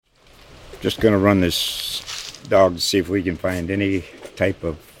Just going to run this dog to see if we can find any type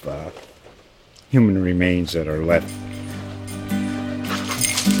of human remains that are left.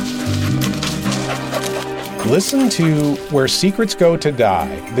 Listen to Where Secrets Go to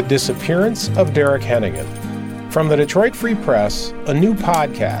Die, The Disappearance of Derek Hennigan. From the Detroit Free Press, a new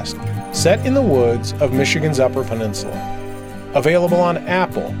podcast set in the woods of Michigan's Upper Peninsula. Available on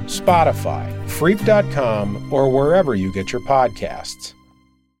Apple, Spotify, Freep.com, or wherever you get your podcasts.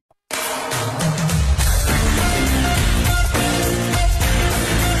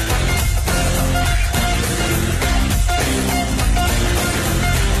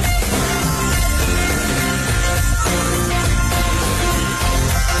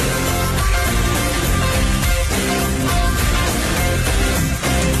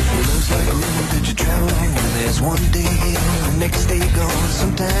 Next day gone,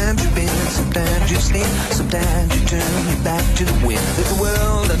 sometimes you bend, sometimes you stand, sometimes you turn your back to the wind. There's a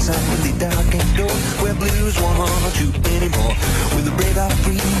world outside really dark and cold, where blues won't haunt you anymore. With a brave heart,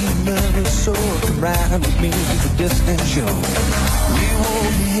 free another soul, come ride with me to the distant shore. We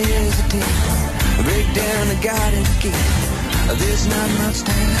won't hesitate, break down the garden gate. There's not much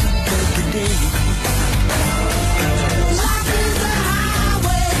time for today. Life is a highway,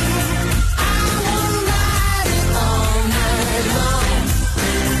 I wanna ride it all night long.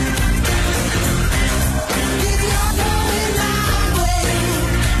 If you're going my way,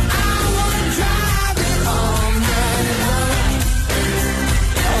 I wanna drive it all night long.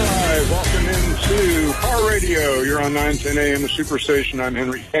 All right, welcome into Car Radio. You're on 910 AM, the Superstation. I'm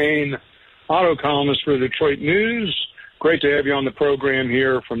Henry Payne, auto columnist for the Detroit News. Great to have you on the program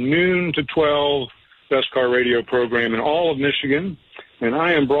here from noon to 12, best car radio program in all of Michigan. And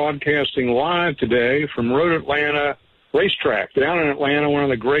I am broadcasting live today from Road Atlanta Racetrack, down in Atlanta, one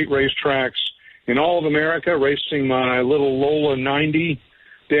of the great racetracks in all of America, racing my little Lola 90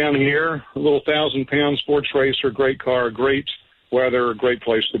 down here, a little 1,000-pound sports racer, great car, great weather, great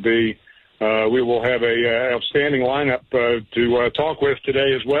place to be. We will have a outstanding lineup to talk with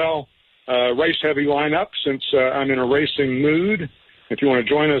today as well. Race-heavy lineup since I'm in a racing mood. If you want to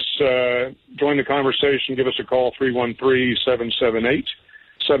join us, join the conversation, give us a call,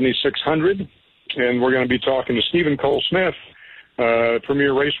 313-778-7600. And we're going to be talking to Stephen Cole Smith,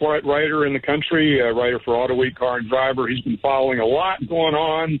 premier race writer in the country, writer for Auto Week, Car and Driver. He's been following a lot going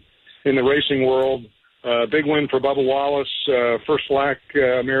on in the racing world. Big win for Bubba Wallace, first Black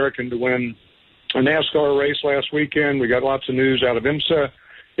American to win a NASCAR race last weekend. We got lots of news out of IMSA.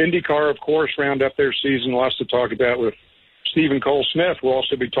 IndyCar, of course, round up their season. Lots to talk about with Stephen Cole Smith. We'll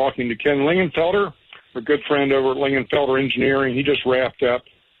also be talking to Ken Lingenfelter, a good friend over at Lingenfelter Engineering. He just wrapped up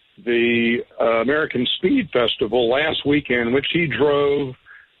the American Speed Festival last weekend, which he drove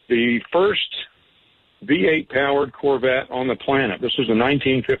the first V8-powered Corvette on the planet. This was a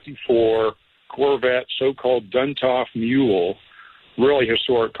 1954 Corvette, so-called Duntov Mule. Really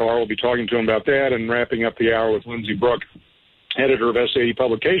historic car. We'll be talking to him about that and wrapping up the hour with Lindsey Brooke, editor of S80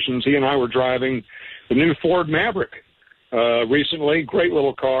 Publications. He and I were driving the new Ford Maverick recently. Great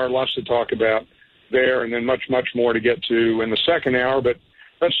little car, lots to talk about there, and then much, much more to get to in the second hour. But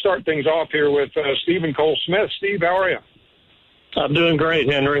let's start things off here with Stephen Cole Smith. Steve, how are you? I'm doing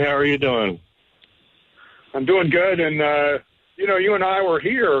great, Henry. How are you doing? I'm doing good. And, you and I were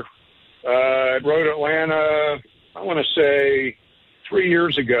here at Road Atlanta, I want to say 3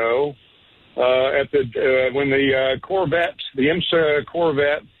 years ago, when the Corvette, the IMSA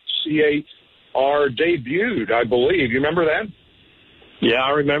Corvette C8R debuted, I believe. You remember that? Yeah, I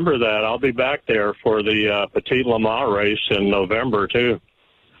remember that. I'll be back there for the Petit Le Mans race in November, too.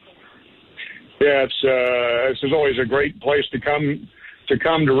 Yeah, this is always a great place to come to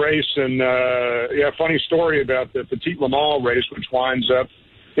race. And, funny story about the Petit Le Mans race, which winds up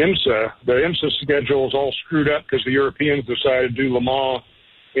IMSA. The IMSA schedule is all screwed up because the Europeans decided to do Le Mans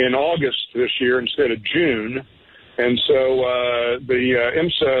in August this year instead of June. And so the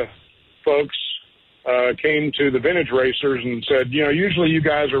IMSA folks came to the vintage racers and said, usually you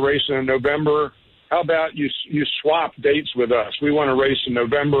guys are racing in November. How about you swap dates with us? We want to race in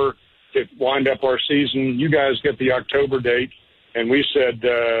November to wind up our season. You guys get the October date. And we said,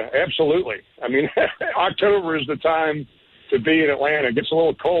 absolutely. I mean, October is the time to be in Atlanta. It gets a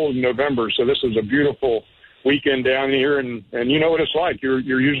little cold in November, so this is a beautiful weekend down here, and you know what it's like. You're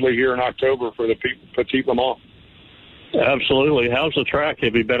usually here in October for the Petit Le Mans. Absolutely. How's the track?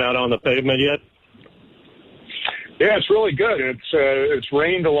 Have you been out on the pavement yet? Yeah, it's really good. It's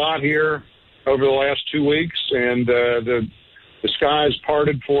rained a lot here over the last 2 weeks, and the skies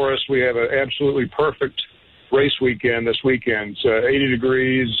parted for us. We have an absolutely perfect race weekend this weekend. It's 80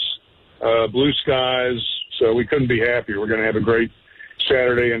 degrees, blue skies, so we couldn't be happier. We're going to have a great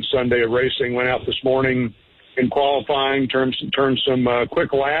Saturday and Sunday of racing. Went out this morning in qualifying, turned some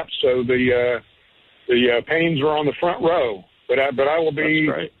quick laps. So the Paynes are on the front row, but I will be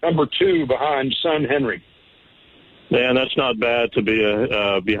number 2 behind son Henry. Man, that's not bad to be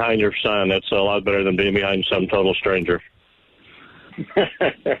behind your son. That's a lot better than being behind some total stranger.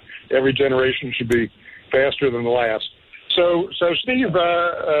 Every generation should be faster than the last. So Steve,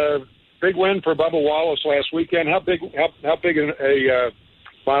 big win for Bubba Wallace last weekend. How big a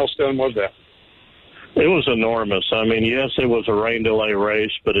milestone was that? It was enormous. I mean, yes, it was a rain delay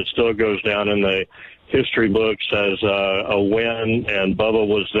race, but it still goes down in the history books as a win, and Bubba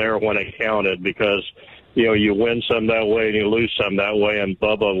was there when it counted because, you win some that way and you lose some that way, and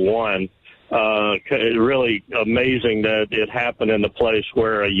Bubba won. Really amazing that it happened in the place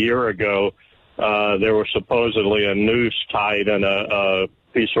where a year ago there was supposedly a noose tied and a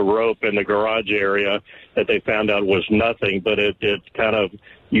piece of rope in the garage area that they found out was nothing, but it kind of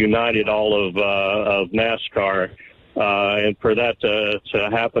united all of NASCAR. And for that to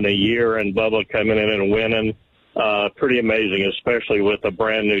happen a year and Bubba coming in and winning, pretty amazing, especially with a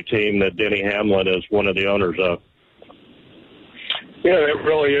brand new team that Denny Hamlin is one of the owners of. Yeah, it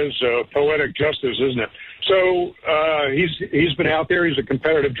really is poetic justice, isn't it? So he's been out there. He's a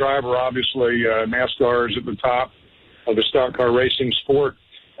competitive driver, obviously. NASCAR is at the top of the stock car racing sport.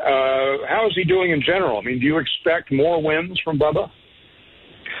 How is he doing in general? I mean, do you expect more wins from Bubba?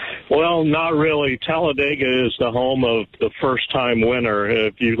 Well, not really. Talladega is the home of the first-time winner.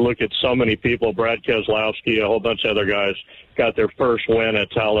 If you look at so many people, Brad Keselowski, a whole bunch of other guys got their first win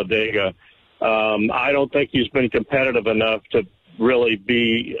at Talladega. I don't think he's been competitive enough to really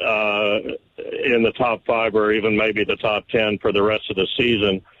be in the top 5 or even maybe the top 10 for the rest of the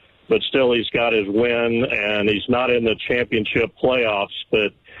season. But still, he's got his win, and he's not in the championship playoffs,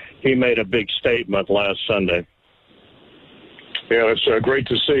 but he made a big statement last Sunday. Yeah, that's great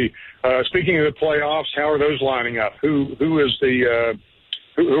to see. Speaking of the playoffs, how are those lining up? Who are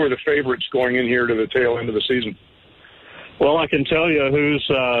the favorites going in here to the tail end of the season? Well, I can tell you who's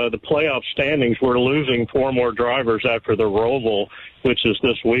the playoff standings. We're losing 4 more drivers after the Roval, which is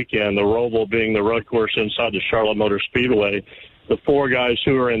this weekend, the Roval being the road course inside the Charlotte Motor Speedway. The 4 guys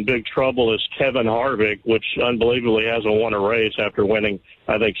who are in big trouble is Kevin Harvick, which unbelievably hasn't won a race after winning,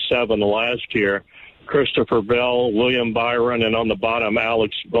 I think, 7 last year. Christopher Bell, William Byron, and on the bottom,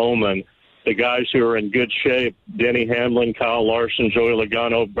 Alex Bowman. The guys who are in good shape, Denny Hamlin, Kyle Larson, Joey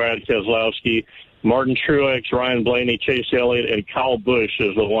Logano, Brad Keselowski, Martin Truex, Ryan Blaney, Chase Elliott, and Kyle Busch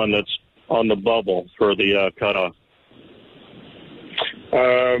is the one that's on the bubble for the cutoff.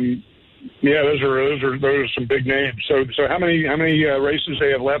 Yeah, those are some big names. So how many races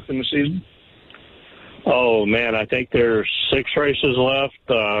they have left in the season? Oh man, I think there's 6 races left.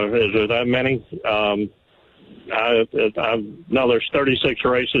 Is there that many? No, there's 36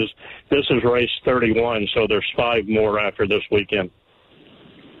 races. This is race 31, so there's 5 more after this weekend.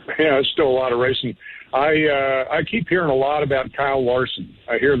 Yeah, it's still a lot of racing. I keep hearing a lot about Kyle Larson.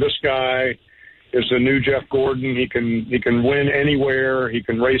 I hear this guy is the new Jeff Gordon. He can win anywhere. He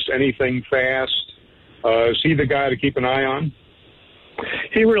can race anything fast. Is he the guy to keep an eye on?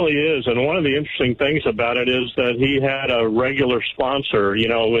 He really is, and one of the interesting things about it is that he had a regular sponsor,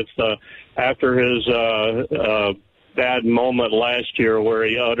 with after his bad moment last year where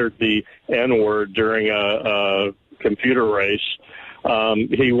he uttered the N-word during a computer race.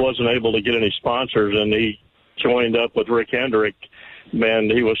 He wasn't able to get any sponsors, and he joined up with Rick Hendrick,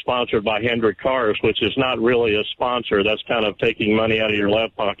 and he was sponsored by Hendrick Cars, which is not really a sponsor. That's kind of taking money out of your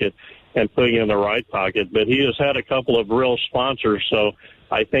left pocket and putting it in the right pocket. But he has had a couple of real sponsors, so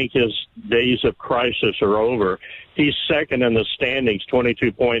I think his days of crisis are over. He's second in the standings,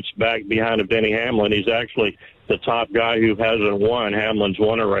 22 points back behind of Denny Hamlin. He's actually the top guy who hasn't won. Hamlin's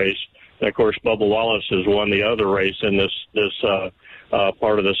won a race. And, of course, Bubba Wallace has won the other race in this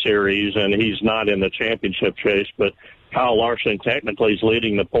part of the series, and he's not in the championship chase. But Kyle Larson technically is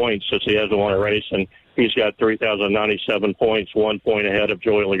leading the points since he hasn't won a race, and he's got 3,097 points, 1 point ahead of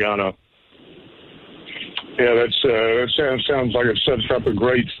Joey Logano. Yeah, that sounds like it sets up a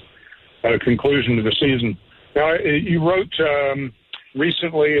great conclusion to the season. Now, you wrote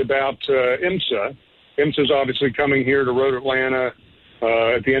recently about IMSA. IMSA's obviously coming here to Road Atlanta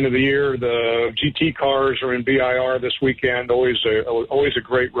at the end of the year. The GT cars are in BIR this weekend. Always a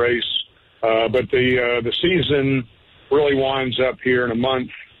great race. But the season really winds up here in a month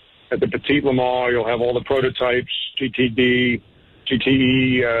at the Petit Le Mans. You'll have all the prototypes, GTD,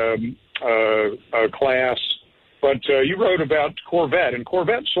 GTE class. But you wrote about Corvette, and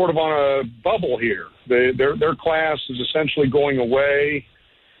Corvette's sort of on a bubble here. Their class is essentially going away.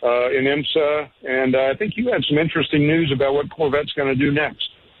 in IMSA, and I think you had some interesting news about what Corvette's going to do next.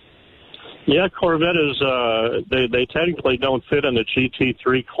 Yeah, Corvette is, they technically don't fit in the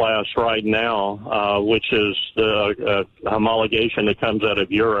GT3 class right now, which is the homologation that comes out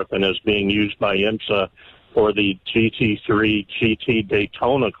of Europe and is being used by IMSA for the GT3 GT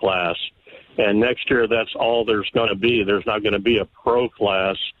Daytona class. And next year, that's all there's going to be. There's not going to be a pro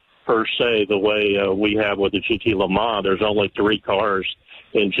class per se the way we have with the GT Le Mans. There's only 3 cars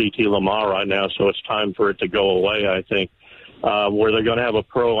in GT Le Mans right now, so it's time for it to go away, I think. Where they're going to have a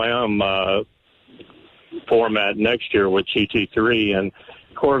Pro-Am format next year with GT3, and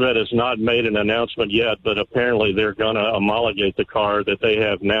Corvette has not made an announcement yet, but apparently they're going to homologate the car that they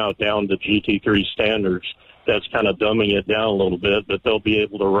have now down to GT3 standards. That's kind of dumbing it down a little bit, but they'll be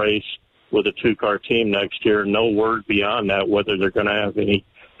able to race with a 2-car team next year. No word beyond that whether they're going to have any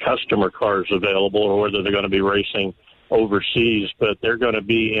customer cars available or whether they're going to be racing overseas, but they're going to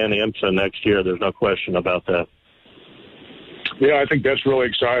be in IMSA next year. There's no question about that. Yeah, I think that's really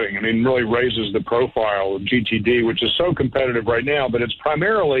exciting. I mean, really raises the profile of GTD, which is so competitive right now, but it's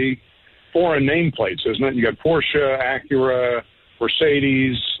primarily foreign nameplates, isn't it? You got Porsche, Acura,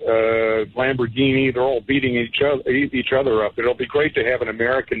 Mercedes, Lamborghini. They're all beating each other up. It'll be great to have an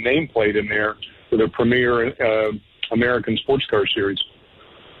American nameplate in there for the premier American sports car series.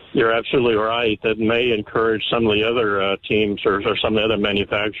 You're absolutely right. That may encourage some of the other teams or some of the other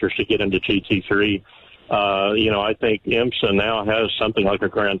manufacturers to get into GT3. I think IMSA now has something like a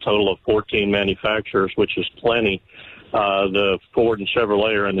grand total of 14 manufacturers, which is plenty. The Ford and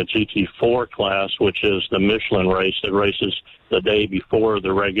Chevrolet are in the GT4 class, which is the Michelin race that races the day before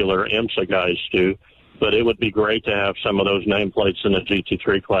the regular IMSA guys do. But it would be great to have some of those nameplates in the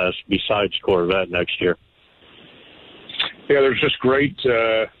GT3 class besides Corvette next year. Yeah, there's just great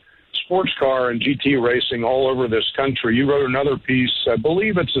sports car and GT racing all over this country. You wrote another piece. I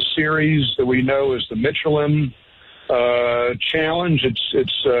believe it's a series that we know is the Michelin Challenge. Is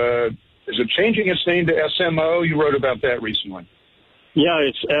it changing its name to SMO? You wrote about that recently. Yeah,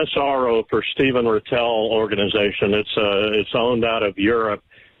 it's SRO for Stephen Rattel organization. It's owned out of Europe,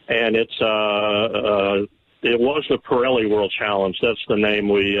 and it was the Pirelli World Challenge. That's the name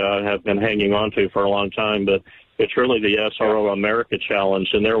we have been hanging on to for a long time, but it's really the SRO America Challenge,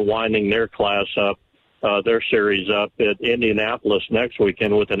 and they're winding their class up, their series up at Indianapolis next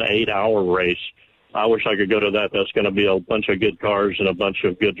weekend with an 8-hour race. I wish I could go to that. That's going to be a bunch of good cars and a bunch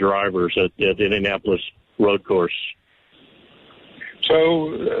of good drivers at Indianapolis Road Course.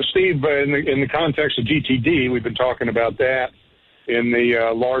 So, Steve, in the context of GTD, we've been talking about that in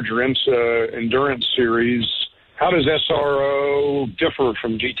the larger IMSA Endurance Series. How does SRO differ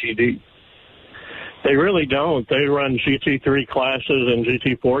from GTD? They really don't. They run GT3 classes and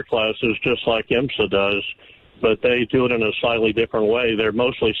GT4 classes just like IMSA does, but they do it in a slightly different way. They're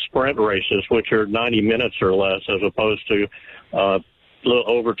mostly sprint races, which are 90 minutes or less, as opposed to a little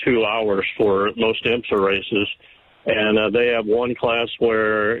over 2 hours for most IMSA races. And they have one class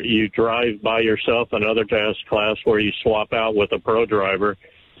where you drive by yourself, another class where you swap out with a pro driver.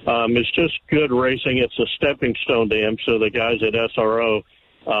 It's just good racing. It's a stepping stone to IMSA. The guys at SRO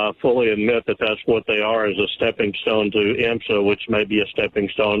fully admit that that's what they are, is a stepping stone to IMSA, which may be a stepping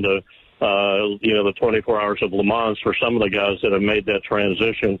stone to, the 24 Hours of Le Mans for some of the guys that have made that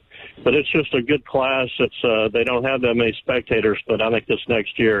transition. But it's just a good class. They don't have that many spectators, but I think this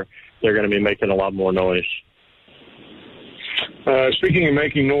next year they're going to be making a lot more noise. Speaking of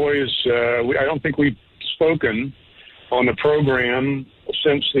making noise, I don't think we've spoken on the program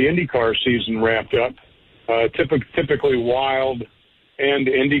since the IndyCar season wrapped up. Typically wild and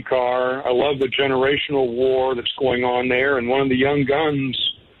IndyCar. I love the generational war that's going on there, and one of the young guns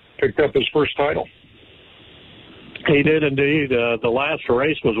picked up his first title. He did indeed. The last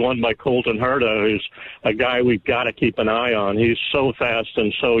race was won by Colton Herta, who's a guy we've got to keep an eye on. He's so fast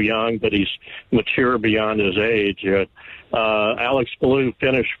and so young, but he's mature beyond his age. Alex Ballou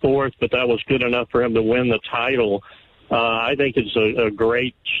finished fourth, but that was good enough for him to win the title. I think it's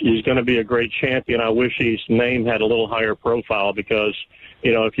he's going to be a great champion. I wish his name had a little higher profile because,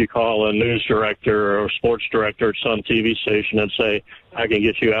 if you call a news director or sports director at some TV station and say, I can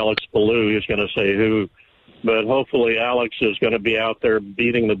get you Alex Ballou, he's going to say who. But hopefully Alex is going to be out there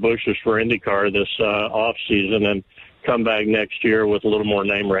beating the bushes for IndyCar this off season and come back next year with a little more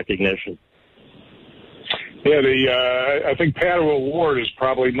name recognition. Yeah, I think Pato O'Ward is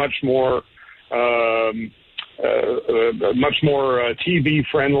probably much more TV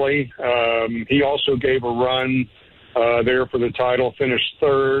friendly. He also gave a run there for the title, finished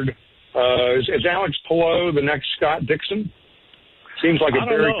third. Is Alex Palou the next Scott Dixon? Seems like a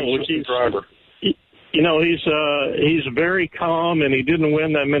very consistent driver. You know, he's very calm, and he didn't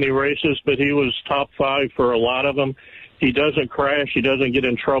win that many races, but he was top 5 for a lot of them. He doesn't crash. He doesn't get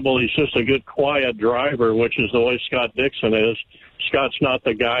in trouble. He's just a good, quiet driver, which is the way Scott Dixon is. Scott's not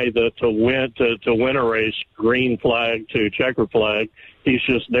the guy that to win a race, green flag to checker flag. He's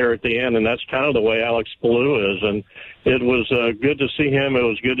just there at the end, and that's kind of the way Alex Palou is. And it was good to see him. It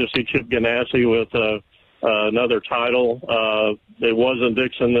was good to see Chip Ganassi with another title. It wasn't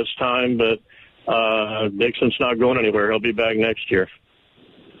Dixon this time, but Dixon's not going anywhere. He'll be back next year.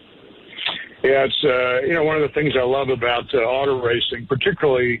 Yeah, it's one of the things I love about auto racing,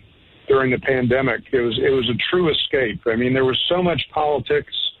 particularly during the pandemic. It was a true escape. I mean, there was so much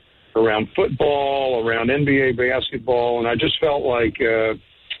politics around football, around NBA basketball, and I just felt like the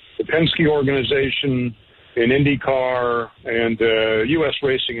Penske organization and IndyCar and U.S.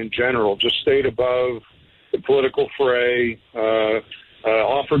 racing in general just stayed above the political fray,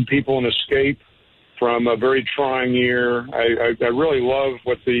 offered people an escape from a very trying year. I really love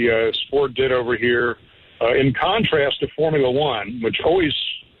what the sport did over here, in contrast to Formula One, which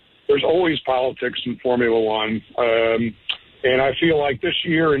there's always politics in Formula One. And I feel like this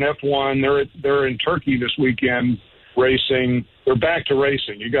year in F1, they're in Turkey this weekend racing. They're back to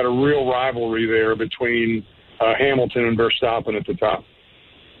racing. You got a real rivalry there between Hamilton and Verstappen at the top.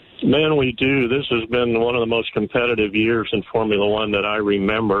 Man, we do. This has been one of the most competitive years in Formula One that I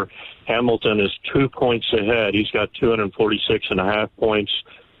remember. Hamilton is 2 points ahead. He's got 246.5 points.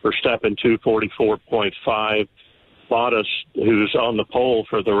 Verstappen 244.5. Bottas, who's on the pole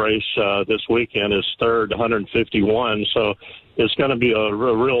for the race this weekend, is third, 151. So it's going to be a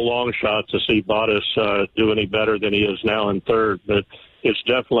real long shot to see Bottas do any better than he is now in third. But it's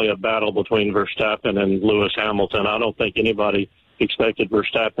definitely a battle between Verstappen and Lewis Hamilton. I don't think anybody expected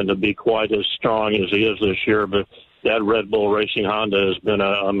Verstappen to be quite as strong as he is this year, but that Red Bull Racing Honda has been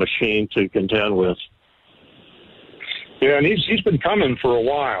a machine to contend with. Yeah, and he's been coming for a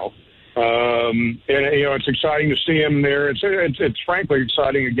while. And it's exciting to see him there. It's frankly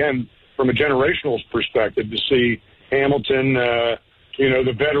exciting again from a generational perspective to see Hamilton,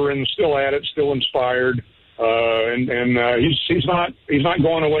 the veteran, still at it, still inspired, and he's not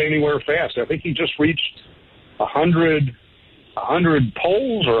going away anywhere fast. I think he just reached 100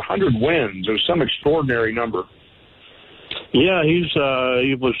 poles or 100 wins. It was some extraordinary number. Yeah, he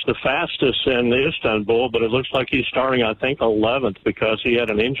was the fastest in Istanbul, but it looks like he's starting, I think, 11th because he had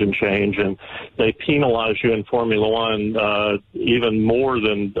an engine change, and they penalize you in Formula One even more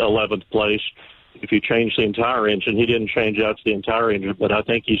than 11th place if you change the entire engine. He didn't change out the entire engine, but I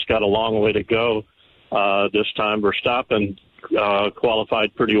think he's got a long way to go this time. Verstappen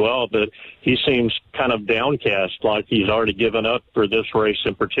qualified pretty well, but he seems kind of downcast, like he's already given up for this race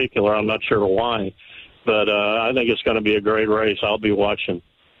in particular. I'm not sure why. But I think it's going to be a great race. I'll be watching.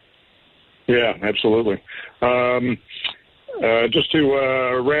 Yeah, absolutely. Just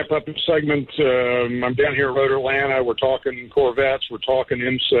to wrap up the segment, I'm down here at Road Atlanta. We're talking Corvettes. We're talking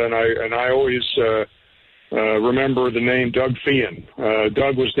IMSA, and I always remember the name Doug Feehan.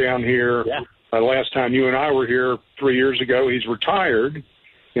 Doug was down here last time you and I were here 3 years ago. He's retired.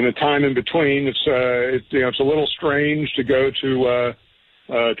 In the time in between, it's a little strange to go to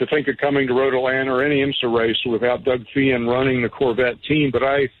think of coming to Road Atlanta or any IMSA race without Doug Feehan running the Corvette team. But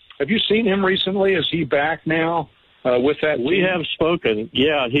have you seen him recently? Is he back now with that team? We have spoken.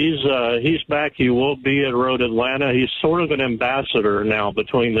 Yeah, he's back. He will be at Road Atlanta. He's sort of an ambassador now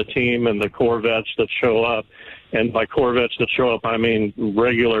between the team and the Corvettes that show up. And by Corvettes that show up, I mean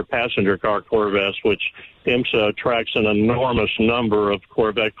regular passenger car Corvettes, which IMSA attracts an enormous number of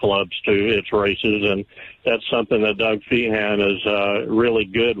Corvette clubs to its races, and that's something that Doug Feehan is really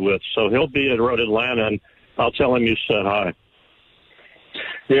good with. So he'll be at Road Atlanta, and I'll tell him you said hi.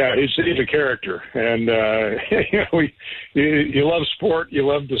 Yeah, he's a character, and you love sport. You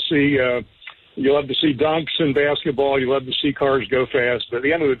love to see dunks in basketball. You love to see cars go fast. But at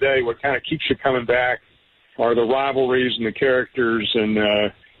the end of the day, what kind of keeps you coming back are the rivalries and the characters.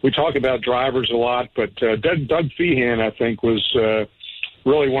 And we talk about drivers a lot, but Doug Feehan, I think, was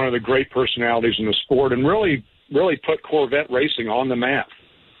really one of the great personalities in the sport, and really put Corvette racing on the map.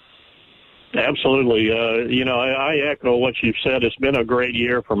 Absolutely. I echo what you've said. It's been a great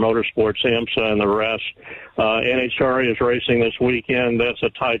year for motorsports, IMSA and the rest. NHRA is racing this weekend. That's a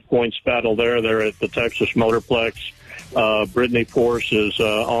tight points battle there. They're at the Texas Motorplex. Brittany Force is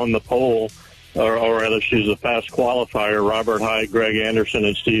on the pole, or rather she's a fast qualifier. Robert Hyde, Greg Anderson,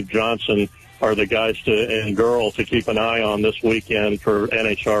 and Steve Johnson are the guys and girl to keep an eye on this weekend for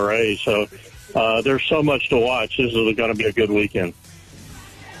NHRA. So there's so much to watch. This is going to be a good weekend.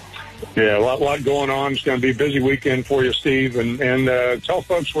 Yeah, a lot going on. It's going to be a busy weekend for you, Steve. And tell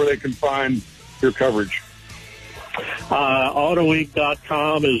folks where they can find your coverage?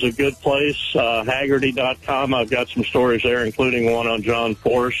 Autoweek.com is a good place. Haggerty.com, I've got some stories there, including one on John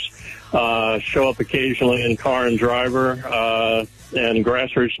Force. Show up occasionally in Car and Driver and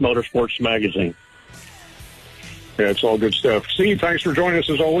Grassroots Motorsports Magazine. Yeah, it's all good stuff. Steve, thanks for joining us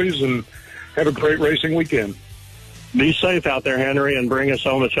as always, and have a great racing weekend. Be safe out there, Henry, and bring us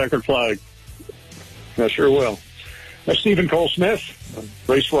home a checkered flag. I sure will. That's Stephen Cole Smith,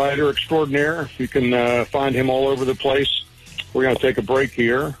 race rider extraordinaire. You can find him all over the place. We're going to take a break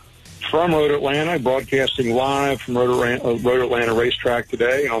here from Road Atlanta, broadcasting live from Road Atlanta Racetrack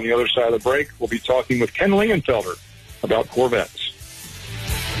today. And on the other side of the break, we'll be talking with Ken Lingenfelter about Corvettes.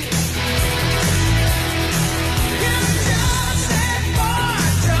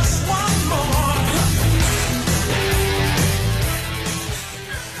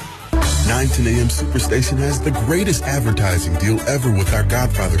 .910 AM Superstation has the greatest advertising deal ever with our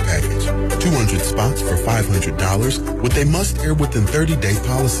Godfather package. 200 spots for $500 with a must-air within 30-day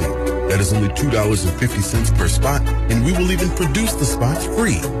policy. That is only $2.50 per spot, and we will even produce the spots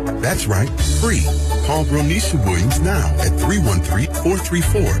free. That's right, free. Call Bronisha Williams now at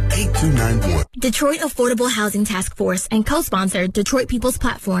 313-434-8291. Detroit Affordable Housing Task Force and co-sponsor Detroit People's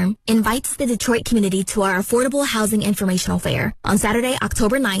Platform invites the Detroit community to our Affordable Housing Informational Fair on Saturday,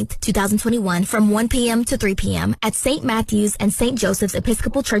 October 9th, 2021 from 1 p.m. to 3 p.m. at St. Matthew's and St. Joseph's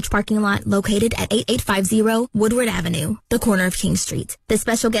Episcopal Church parking lot located at 8850 Woodward Avenue, the corner of King Street. The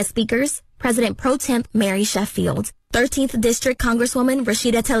special guest speakers, President Pro Temp Mary Sheffield, 13th District Congresswoman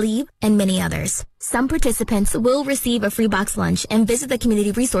Rashida Tlaib, and many others. Some participants will receive a free box lunch and visit the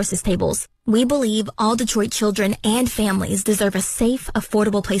community resources tables. We believe all Detroit children and families deserve a safe,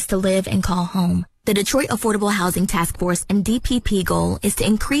 affordable place to live and call home. The Detroit Affordable Housing Task Force and DPP goal is to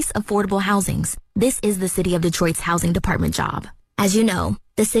increase affordable housings. This is the City of Detroit's housing department job. As you know,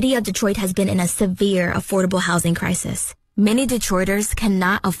 the City of Detroit has been in a severe affordable housing crisis. Many Detroiters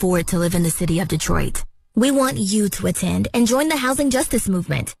cannot afford to live in the City of Detroit. We want you to attend and join the housing justice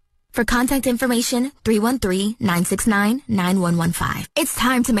movement. For contact information, 313-969-9115. It's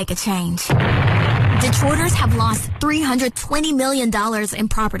time to make a change. Detroiters have lost $320 million in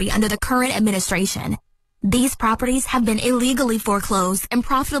property under the current administration. These properties have been illegally foreclosed and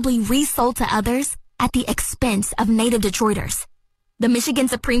profitably resold to others at the expense of native Detroiters. The Michigan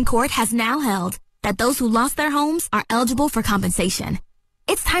Supreme Court has now held that those who lost their homes are eligible for compensation.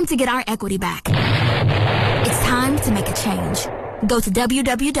 It's time to get our equity back. It's time to make a change. Go to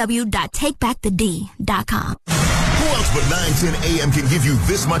www.takebackthed.com. Who else but 910 AM can give you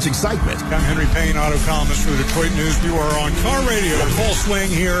this much excitement? I'm Henry Payne, auto columnist for the Detroit News. You are on Car Radio, full swing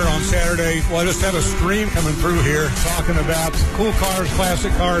here on Saturday. Well, I just had a stream coming through here talking about cool cars,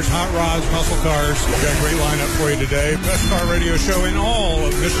 classic cars, hot rods, muscle cars. We've got a great lineup for you today. Best car radio show in all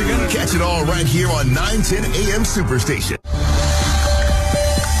of Michigan. Catch it all right here on 910 AM Superstation.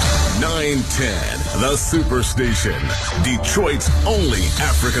 910, the Superstation, Detroit's only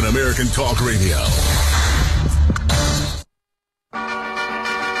African-American talk radio.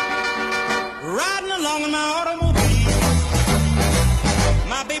 Riding along in my automobile,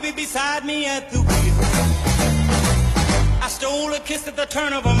 my baby beside me at the wheel. I stole a kiss at the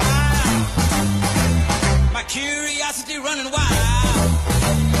turn of a mile, my curiosity running wild,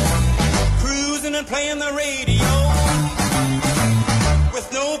 cruising and playing the radio, with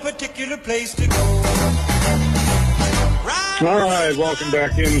no particular place to go. All right, welcome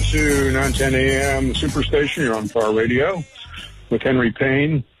back into 910 AM, the Superstation. You're on Car Radio with Henry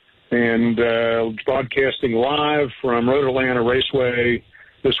Payne and broadcasting live from Road Atlanta Raceway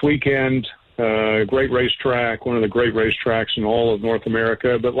this weekend. Great racetrack, one of the great racetracks in all of North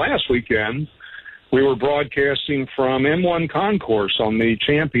America. But last weekend, we were broadcasting from M1 Concourse on the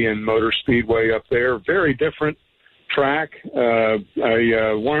Champion Motor Speedway up there. Very different track, a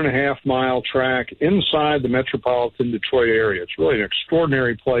 1.5 mile track inside the metropolitan Detroit area. It's really an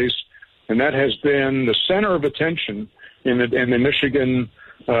extraordinary place, and that has been the center of attention in the Michigan,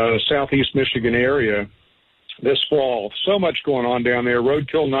 southeast Michigan area this fall. So much going on down there.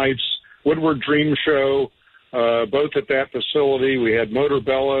 Roadkill Nights, Woodward Dream Show, both at that facility. We had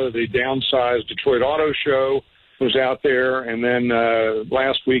Motorbella, the downsized Detroit Auto Show was out there, and then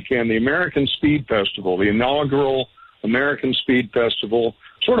last weekend the American Speed Festival, the inaugural American Speed Festival,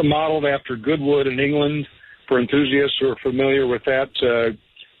 sort of modeled after Goodwood in England for enthusiasts who are familiar with that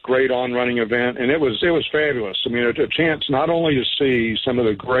great on-running event. And it was fabulous. I mean, a chance not only to see some of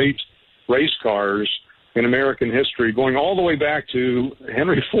the great race cars in American history, going all the way back to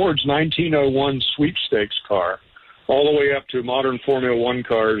Henry Ford's 1901 sweepstakes car, all the way up to modern Formula One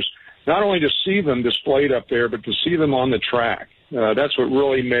cars, not only to see them displayed up there, but to see them on the track. That's what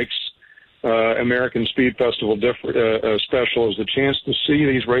really makes American Speed Festival special is the chance to see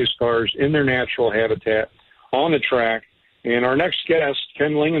these race cars in their natural habitat on the track. And our next guest,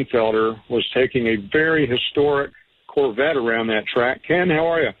 Ken Lingenfelter, was taking a very historic Corvette around that track. Ken, how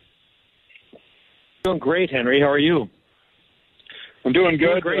are you? Doing great, Henry. How are you? I'm doing good.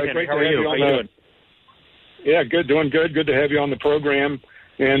 Doing great, Henry. Great How are you? How are you doing? Yeah, good. Doing good. Good to have you on the program.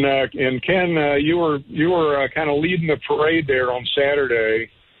 And Ken, you were kind of leading the parade there on Saturday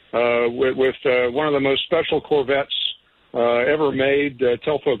with one of the most special Corvettes ever made.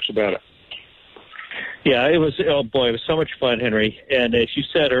 Tell folks about it. Yeah, it was. Oh boy, it was so much fun, Henry. And as you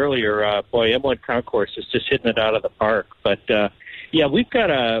said earlier, boy, M1 Concourse is just hitting it out of the park. But yeah, we've got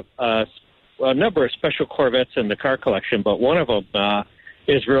a number of special Corvettes in the car collection, but one of them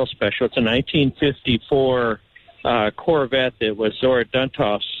is real special. It's a 1954 Corvette that was Zora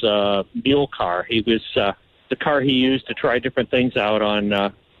Dunthoff's mule car. He was the car he used to try different things out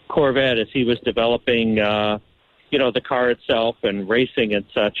on Corvette as he was developing, the car itself and racing and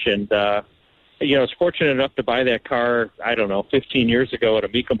such. And I was fortunate enough to buy that car, 15 years ago at a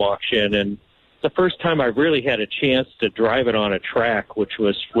Mecum auction, and the first time I really had a chance to drive it on a track, which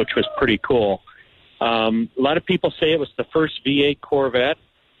was pretty cool. A lot of people say it was the first V8 Corvette.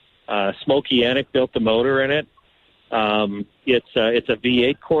 Smokey Yanick built the motor in it. It's a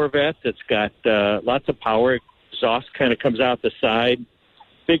V8 Corvette that's got lots of power. Exhaust kind of comes out the side.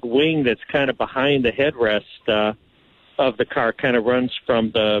 Big wing that's kind of behind the headrest of the car, kind of runs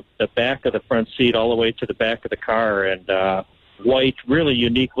from the back of the front seat all the way to the back of the car, and white, really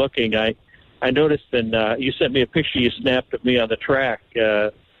unique looking. I noticed, and you sent me a picture you snapped of me on the track.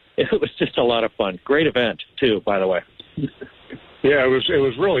 It was just a lot of fun. Great event too, by the way. Yeah, it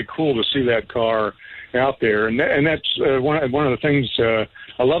was really cool to see that car out there, and that's one of the things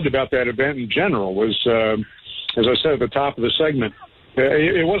I loved about that event in general was, as I said at the top of the segment,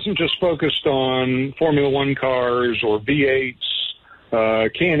 it wasn't just focused on Formula One cars or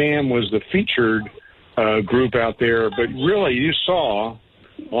V8s. Can-Am was the featured group out there, but really you saw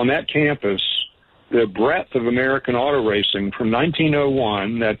on that campus the breadth of American auto racing from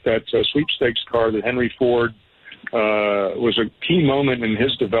 1901, that sweepstakes car that Henry Ford was a key moment in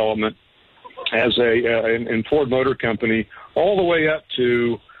his development as in Ford Motor Company, all the way up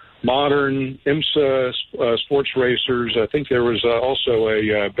to modern IMSA sports racers. I think there was also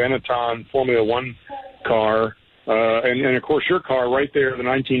a Benetton Formula One car, and of course your car right there, the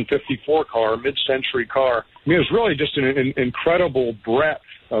 1954 car, mid-century car. I mean, it was really just an incredible breadth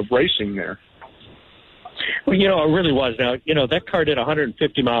of racing there. Well, it really was. Now, that car did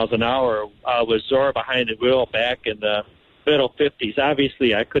 150 miles an hour with Zora behind the wheel back in the middle 50s.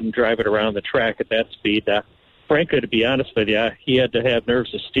 Obviously, I couldn't drive it around the track at that speed. Frankly, to be honest with you, he had to have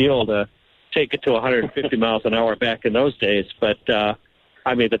nerves of steel to take it to 150 miles an hour back in those days. But, but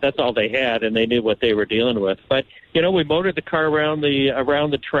that's all they had, and they knew what they were dealing with. But, we motored the car around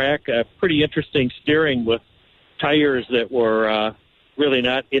the track, pretty interesting steering with tires that were really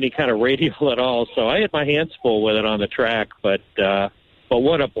not any kind of radial at all. So I had my hands full with it on the track, but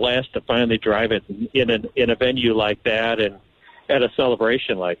what a blast to finally drive it in a venue like that and at a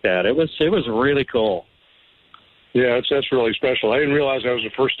celebration like that. It was really cool. Yeah, that's really special. I didn't realize that was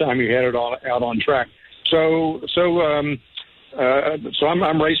the first time you had it out on track. So I'm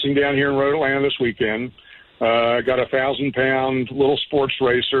racing down here in Road Atlanta this weekend. Got a 1,000-pound little sports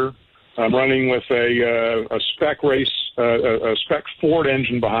racer. I'm running with a spec race, a spec Ford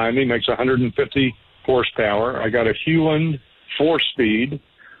engine behind me, makes 150 horsepower. I got a Hewland 4-speed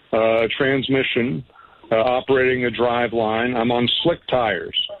transmission operating the drive line. I'm on slick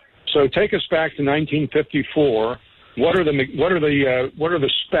tires. So take us back to 1954. What are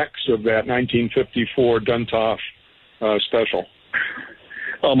the specs of that 1954 Dunthoff special?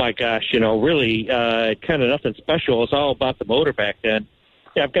 Oh my gosh, really kind of nothing special. It's all about the motor back then.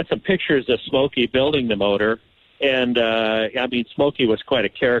 Yeah, I've got some pictures of Smokey building the motor, and Smokey was quite a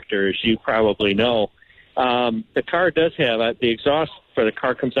character, as you probably know. The car does have the exhaust for the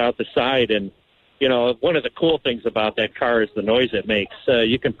car comes out the side, and one of the cool things about that car is the noise it makes.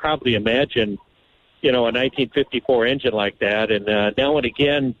 You can probably imagine, a 1954 engine like that, and now and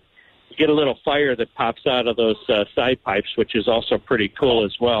again, you get a little fire that pops out of those side pipes, which is also pretty cool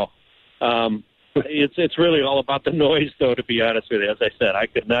as well. It's really all about the noise, though, to be honest with you. As I said, I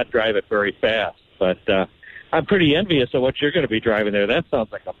could not drive it very fast, but I'm pretty envious of what you're going to be driving there. That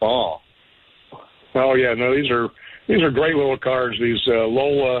sounds like a ball. Oh yeah, no, these are great little cars. These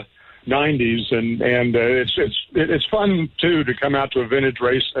Lola 90s, and it's fun too to come out to a vintage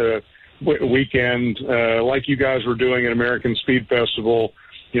race weekend like you guys were doing at American Speed Festival.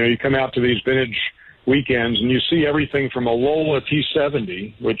 You come out to these vintage weekends, and you see everything from a Lola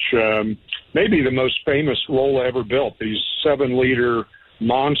T70, which may be the most famous Lola ever built, these 7-liter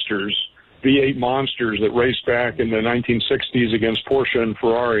monsters, V8 monsters that raced back in the 1960s against Porsche and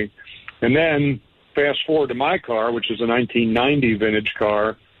Ferrari. And then fast forward to my car, which is a 1990 vintage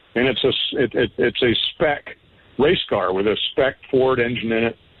car, and it's a spec race car with a spec Ford engine in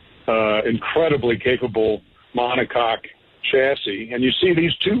it, incredibly capable monocoque chassis. And you see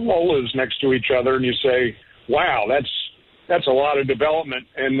these two Lolas next to each other, and you say, wow, that's a lot of development.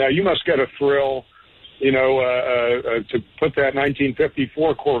 And you must get a thrill, to put that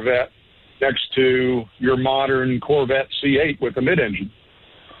 1954 Corvette next to your modern Corvette C8 with a mid-engine.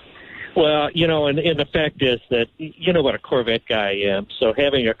 Well, and the fact is that, you know what a Corvette guy am, so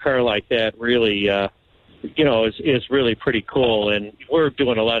having a car like that really, is really pretty cool. And we're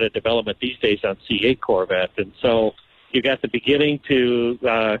doing a lot of development these days on C8 Corvette, and so you got the beginning to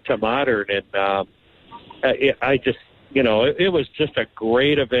modern, and I just, it was just a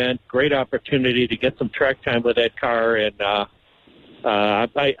great event, great opportunity to get some track time with that car, and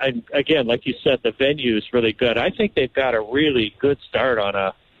I again, like you said, the venue is really good. I think they've got a really good start on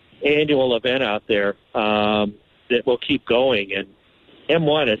a annual event out there that will keep going. And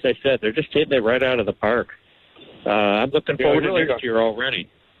M1, as I said, they're just hitting it right out of the park. I'm looking forward to next year already.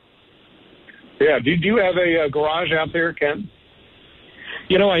 Yeah. Do you have a garage out there, Ken?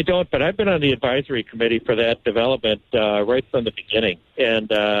 I don't, but I've been on the advisory committee for that development right from the beginning.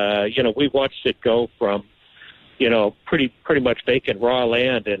 And, we watched it go from, pretty much vacant raw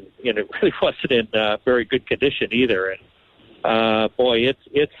land, and it really wasn't in very good condition either. And boy,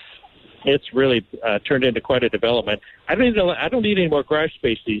 it's really turned into quite a development. I don't need any more garage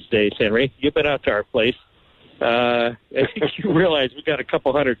space these days, Henry. You've been out to our place. I think you realize we've got a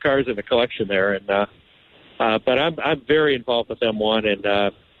couple hundred cars in the collection there, and but I'm very involved with M1, and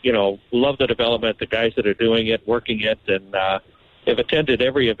love the development, the guys that are doing it, working it, and have attended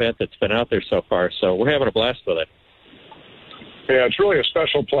every event that's been out there so far. So we're having a blast with it. Yeah, it's really a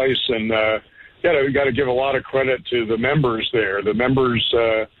special place, and we got to give a lot of credit to the members there. The members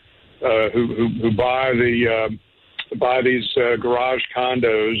who buy these garage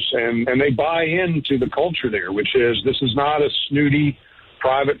condos, and they buy into the culture there, which is this is not a snooty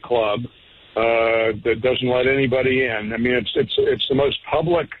private club that doesn't let anybody in. I mean, it's the most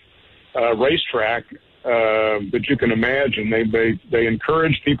public racetrack that you can imagine. They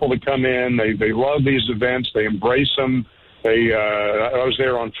encourage people to come in. They love these events. They embrace them. I was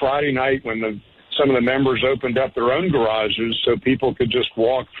there on Friday night when some of the members opened up their own garages so people could just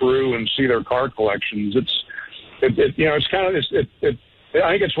walk through and see their car collections. I think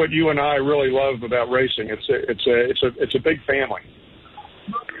it's what you and I really love about racing. It's a big family.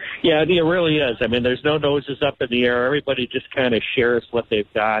 Yeah, it really is. I mean, there's no noses up in the air. Everybody just kind of shares what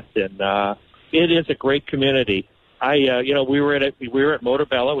they've got, and it is a great community. We were at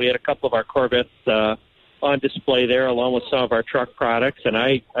Motorbella. We had a couple of our Corvettes on display there, along with some of our truck products. And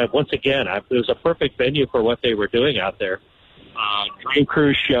I once again, it was a perfect venue for what they were doing out there. Dream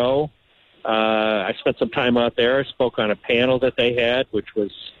Cruise show. I spent some time out there. I spoke on a panel that they had, which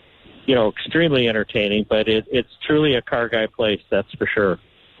was, extremely entertaining. But it's truly a car guy place, that's for sure.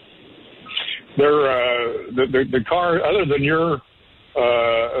 The car, other than your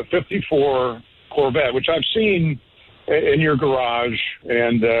 54 Corvette, which I've seen in your garage,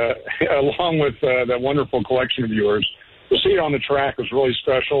 and along with that wonderful collection of yours, to see it on the track was really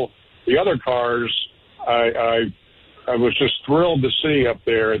special. The other cars, I was just thrilled to see up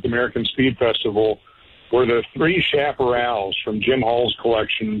there at the American Speed Festival were the 3 Chaparrals from Jim Hall's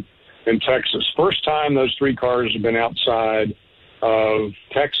collection in Texas. First time those 3 cars have been outside of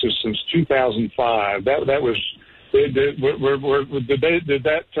Texas since 2005. That was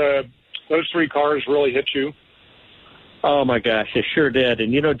those 3 cars really hit you? Oh my gosh, it sure did.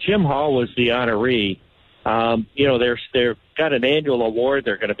 And Jim Hall was the honoree. They've got an annual award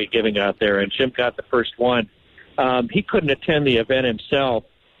they're going to be giving out there, and Jim got the first one. He couldn't attend the event himself,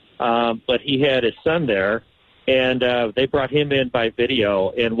 but he had his son there, and they brought him in by video.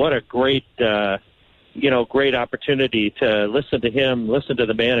 And what a great opportunity to listen to him, listen to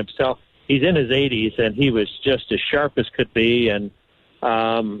the man himself. He's in his 80s, and he was just as sharp as could be. And,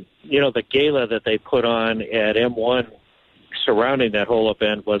 the gala that they put on at M1 surrounding that whole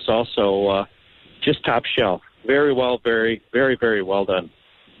event was also just top shelf. Very well, very, very, very well done.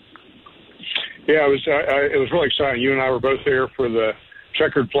 Yeah, it was really exciting. You and I were both there for the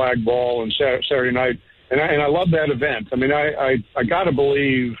checkered flag ball on Saturday night, and I love that event. I mean, I got to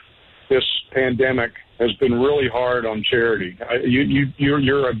believe this pandemic has been really hard on charity.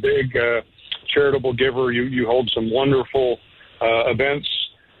 You're a big charitable giver. You hold some wonderful events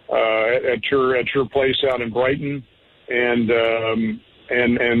at your place out in Brighton, and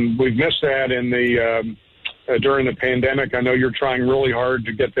we've missed that in the during the pandemic. I know you're trying really hard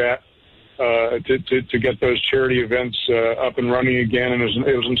to get that to get those charity events up and running again, and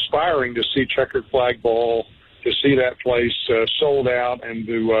it was inspiring to see Checkered Flag Ball, to see that place sold out, and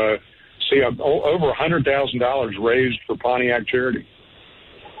to see over $100,000 raised for Pontiac charity.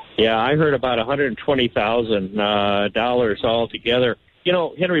 Yeah, I heard about $120,000 altogether. You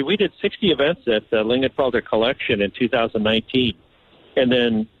know, Henry, we did 60 events at the Lingenfelter Collection in 2019, and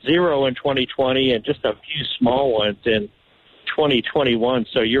then 0 in 2020, and just a few small ones in 2021.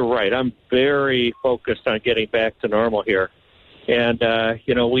 So you're right. I'm very focused on getting back to normal here. And,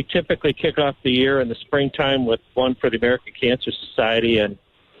 you know, we typically kick off the year in the springtime with one for the American Cancer Society, and,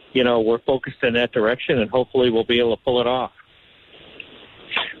 you know, we're focused in that direction, and hopefully we'll be able to pull it off.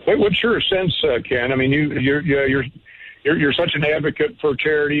 What's your sense, Ken? I mean, you're such an advocate for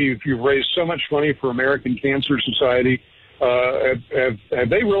charity. You've raised so much money for American Cancer Society. Have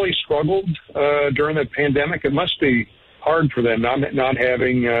they really struggled during the pandemic? It must be hard for them not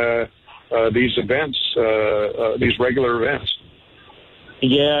having these events, these regular events.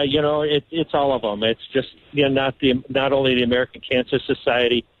 Yeah, you know, it's all of them. It's just, you know, not only the American Cancer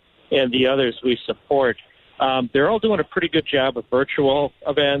Society and the others we support. They're all doing a pretty good job of virtual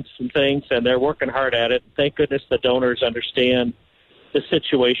events and things, and they're working hard at it. Thank goodness the donors understand the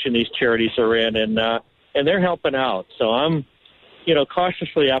situation these charities are in, and they're helping out. So I'm, you know,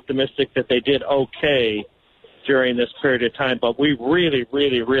 cautiously optimistic that they did okay during this period of time, but we really,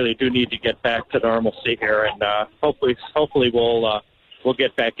 really, really do need to get back to normalcy here, and hopefully we'll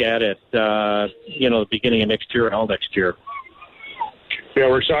get back at it, you know, the beginning of next year and all next year. Yeah,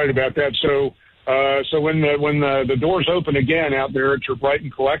 we're excited about that. So when the doors open again out there at your Brighton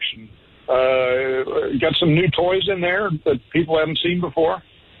collection, you got some new toys in there that people haven't seen before?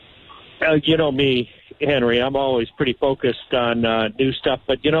 You know me, Henry, I'm always pretty focused on new stuff,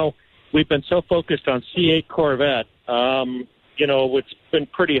 but, you know, we've been so focused on C8 Corvette, you know, it's been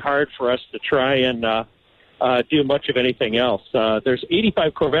pretty hard for us to try and do much of anything else. There's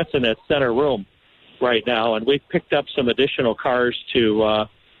 85 Corvettes in that center room right now, and we've picked up some additional cars to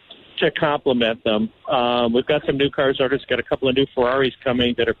complement them. We've got some new cars orders, got a couple of new Ferraris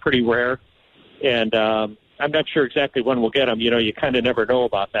coming that are pretty rare, and I'm not sure exactly when we'll get them. You know, you kind of never know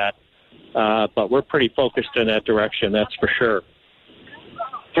about that, but we're pretty focused in that direction, that's for sure.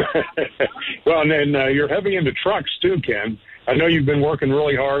 Well, and then you're heavy into trucks too, Ken. I know you've been working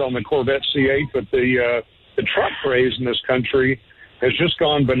really hard on the Corvette C8, but the truck craze in this country has just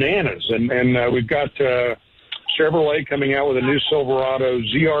gone bananas, and we've got Chevrolet coming out with a new Silverado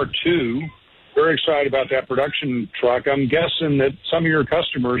ZR2. Very excited about that production truck. I'm guessing that some of your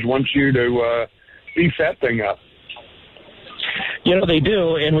customers want you to beef that thing up. You know, they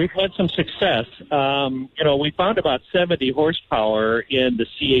do, and we've had some success. You know, we found about 70 horsepower in the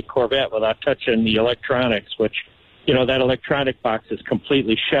C8 Corvette without touching the electronics, which, you know, that electronic box is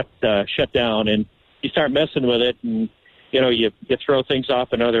completely shut down, and you start messing with it, and, you know, you throw things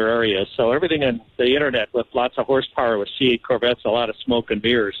off in other areas. So everything on the internet with lots of horsepower with C8 Corvettes, a lot of smoke and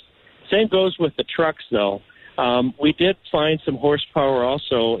mirrors. Same goes with the trucks, though. We did find some horsepower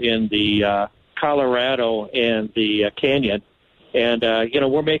also in the Colorado and the Canyon. And, you know,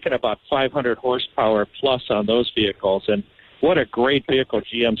 we're making about 500 horsepower plus on those vehicles. And what a great vehicle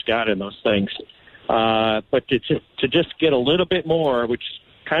GM's got in those things. But to just get a little bit more, which is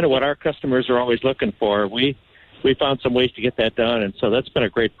kind of what our customers are always looking for, we found some ways to get that done. And so that's been a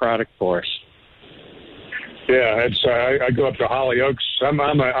great product for us. Yeah, it's I go up to Hollyoaks. I'm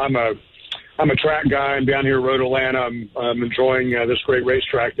a track guy. I'm down here in Road Atlanta. I'm enjoying this great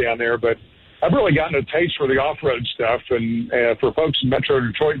racetrack down there, but I've really gotten a taste for the off-road stuff, and for folks in Metro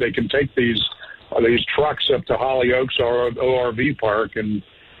Detroit, they can take these trucks up to Hollyoaks or ORV Park and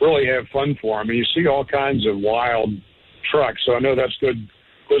really have fun for them. And you see all kinds of wild trucks, so I know that's good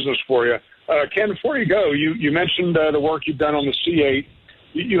business for you. Ken, before you go, you mentioned the work you've done on the C8.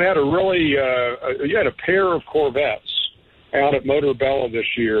 You had you had a pair of Corvettes out at Motor-Bella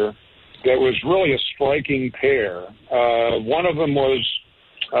this year that was really a striking pair. One of them was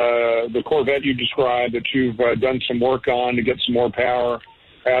the Corvette you described that you've done some work on to get some more power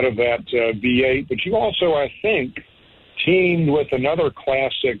out of that V8. But you also, I think, teamed with another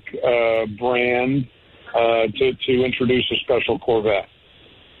classic brand to introduce a special Corvette.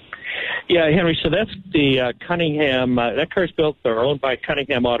 Yeah, Henry, so that's the Cunningham. That car's built or owned by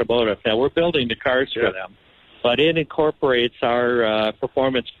Cunningham Automotive. Now, we're building the cars for them, but it incorporates our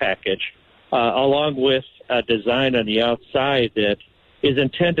performance package along with a design on the outside that is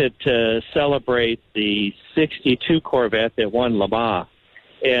intended to celebrate the 62 Corvette that won Le Mans.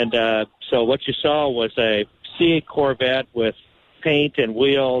 And so what you saw was a C8 Corvette with paint and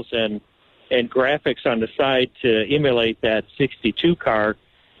wheels and graphics on the side to emulate that 62 car,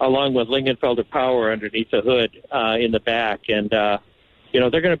 along with Lingenfelter power underneath the hood in the back. And,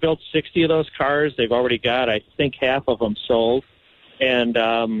 they're going to build 60 of those cars. They've already got, I think, half of them sold. And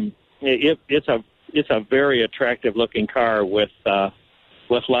it's a very attractive-looking car with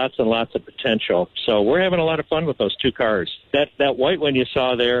lots and lots of potential. So we're having a lot of fun with those two cars. That white one you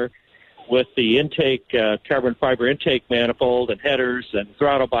saw there with the intake, carbon fiber intake manifold and headers and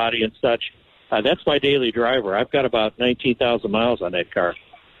throttle body and such, that's my daily driver. I've got about 19,000 miles on that car.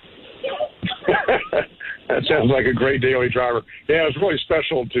 That sounds like a great daily driver. Yeah, it was really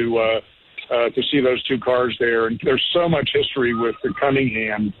special to see those two cars there. And there's so much history with the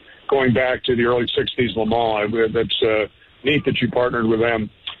Cunningham going back to the early 60s Le Mans. That's neat that you partnered with them.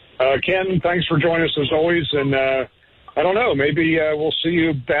 Ken, thanks for joining us as always. And I don't know, maybe we'll see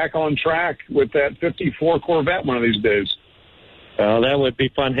you back on track with that 54 Corvette one of these days. Well, that would be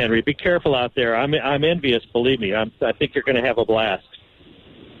fun, Henry. Be careful out there. I'm envious, believe me. I think you're going to have a blast.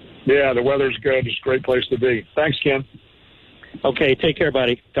 Yeah, the weather's good. It's a great place to be. Thanks, Ken. Okay, take care,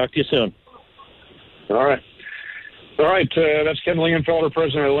 buddy. Talk to you soon. All right. That's Ken Lingenfelter,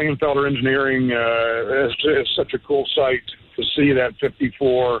 president of Lingenfelter Engineering. It's such a cool sight to see that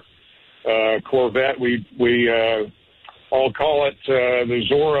 54 Corvette. We all call it the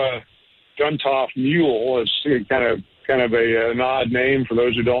Zora Duntov Mule. It's kind of an odd name for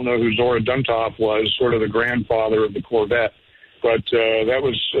those who don't know who Zora Duntov was, sort of the grandfather of the Corvette. But that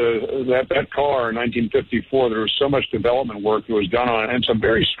was that car in 1954. There was so much development work that was done on it, and it's a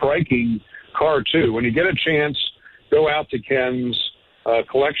very striking car too. When you get a chance, go out to Ken's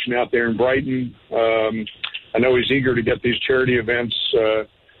collection out there in Brighton. I know he's eager to get these charity events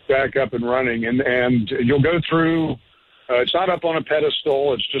back up and running, and you'll go through. It's not up on a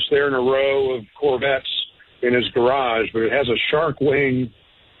pedestal. It's just there in a row of Corvettes in his garage, but it has a shark wing,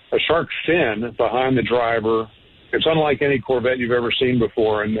 a shark fin behind the driver. It's unlike any Corvette you've ever seen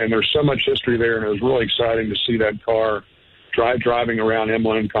before, and there's so much history there, and it was really exciting to see that car driving around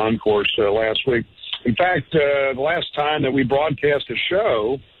M1 Concourse last week. In fact, the last time that we broadcast a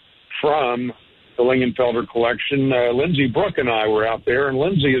show from the Lingenfelter collection, Lindsay Brooke and I were out there, and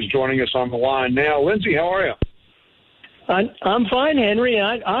Lindsay is joining us on the line now. Lindsay, how are you? I'm fine, Henry.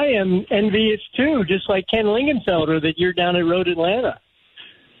 I am envious, too, just like Ken Lingenfelter, that you're down at Road Atlanta.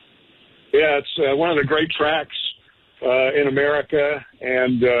 Yeah, it's one of the great tracks in America,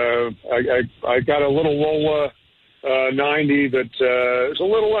 and I got a little Lola 90 that is a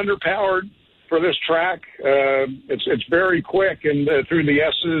little underpowered for this track. It's very quick and through the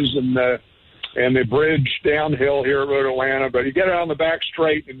S's and the bridge downhill here at Road Atlanta, but you get it on the back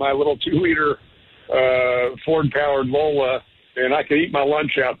straight in my little 2-liter Ford-powered Lola, and I can eat my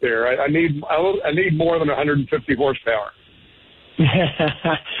lunch out there. I need more than 150 horsepower.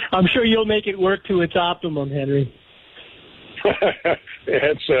 I'm sure you'll make it work to its optimum, Henry.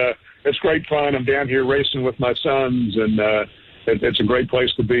 It's great fun. I'm down here racing with my sons, and it's a great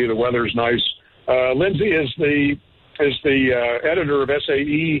place to be. The weather's nice. Lindsay is the editor of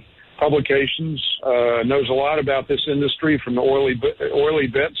SAE Publications. Knows a lot about this industry, from the oily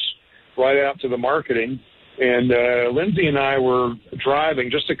bits right out to the marketing. And Lindsay and I were driving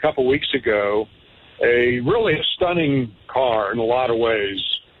just a couple weeks ago a really stunning car in a lot of ways,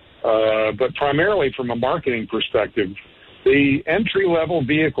 but primarily from a marketing perspective. The entry-level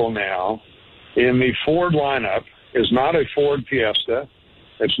vehicle now in the Ford lineup is not a Ford Fiesta.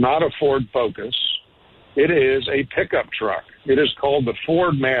 It's not a Ford Focus. It is a pickup truck. It is called the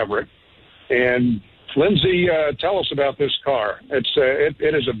Ford Maverick. And Lindsay, tell us about this car.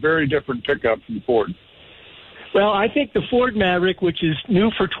 It is a very different pickup from Ford. Well, I think the Ford Maverick, which is new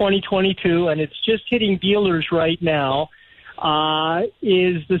for 2022, and it's just hitting dealers right now,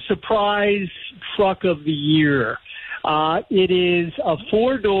 is the surprise truck of the year. It is a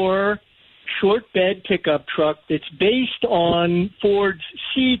 4-door short bed pickup truck that's based on Ford's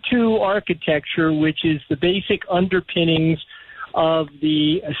C2 architecture, which is the basic underpinnings of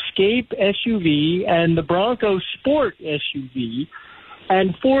the Escape SUV and the Bronco Sport SUV.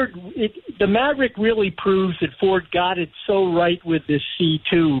 And the Maverick really proves that Ford got it so right with this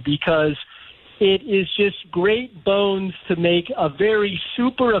C2, because it is just great bones to make a very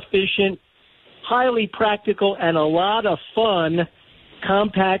super efficient, highly practical, and a lot of fun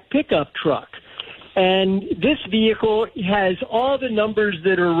compact pickup truck. And this vehicle has all the numbers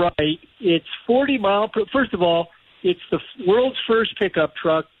that are right. It's 40 mile per, first of all, it's the world's first pickup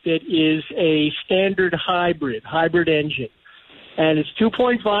truck that is a standard hybrid engine. And it's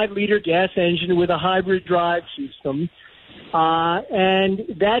 2.5 liter gas engine with a hybrid drive system. And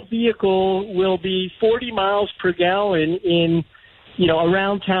that vehicle will be 40 miles per gallon in,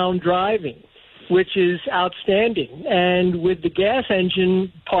 around town driving, which is outstanding. And with the gas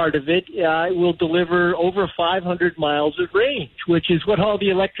engine part of it, it will deliver over 500 miles of range, which is what all the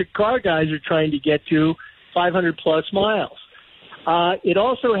electric car guys are trying to get to, 500 plus miles. It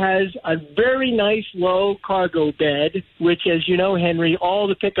also has a very nice low cargo bed, which, as you know, Henry, all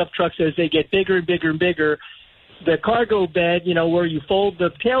the pickup trucks, as they get bigger and bigger and bigger, the cargo bed, where you fold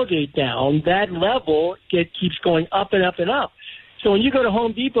the tailgate down, that level keeps going up and up and up. So when you go to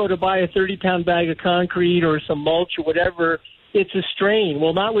Home Depot to buy a 30-pound bag of concrete or some mulch or whatever, it's a strain.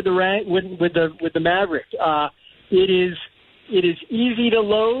 Well, not with the Maverick. It is easy to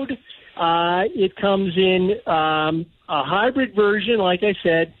load. It comes in a hybrid version, like I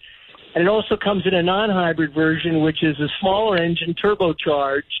said, and it also comes in a non-hybrid version, which is a smaller engine,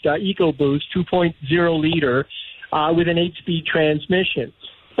 turbocharged EcoBoost 2.0 liter with an 8-speed transmission.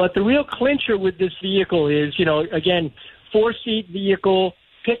 But the real clincher with this vehicle is, again, 4-seat vehicle,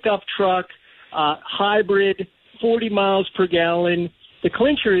 pickup truck, hybrid, 40 miles per gallon. The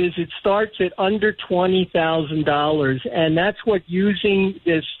clincher is it starts at under $20,000, and that's what using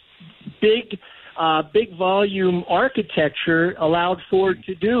this big volume architecture allowed Ford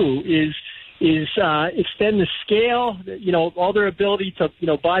to do is extend the scale, all their ability to,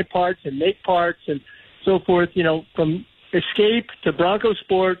 buy parts and make parts and so forth, from Escape to Bronco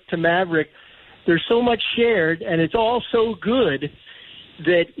Sport to Maverick. There's so much shared, and it's all so good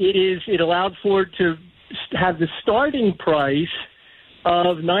that it allowed Ford to have the starting price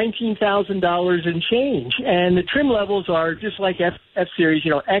of $19,000 and change. And the trim levels are just like F-Series,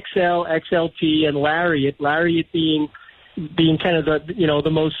 XL, XLT, and Lariat. Lariat being kind of the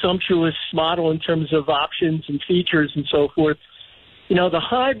most sumptuous model in terms of options and features and so forth. The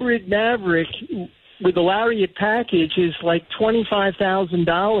hybrid Maverick with the Lariat package is like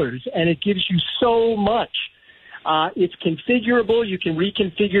 $25,000, and it gives you so much. It's configurable. You can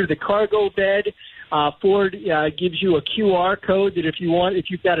reconfigure the cargo bed. Ford gives you a QR code that if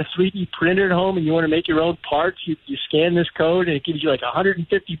you've got a 3D printer at home and you want to make your own parts, you scan this code, and it gives you like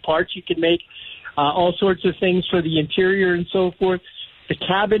 150 parts you can make, all sorts of things for the interior and so forth. The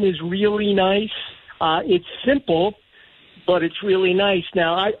cabin is really nice. It's simple, but it's really nice.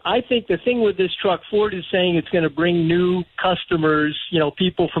 Now, I think the thing with this truck, Ford is saying it's going to bring new customers,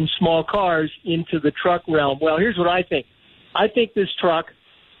 people from small cars into the truck realm. Well, here's what I think. I think this truck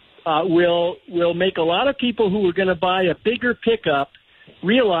will make a lot of people who are going to buy a bigger pickup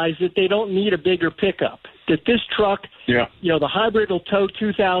realize that they don't need a bigger pickup. That this truck, the hybrid will tow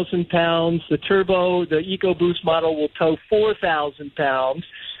 2,000 pounds. The turbo, the EcoBoost model will tow 4,000 pounds.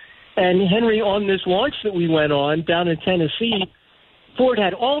 And Henry, on this launch that we went on down in Tennessee, Ford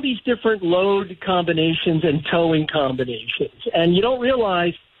had all these different load combinations and towing combinations. And you don't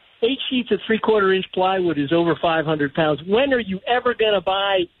realize 8 sheets of 3/4-inch plywood is over 500 pounds. When are you ever going to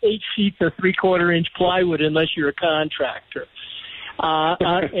buy 8 sheets of 3/4-inch plywood unless you're a contractor?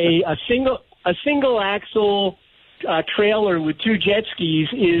 A single axle trailer with 2 jet skis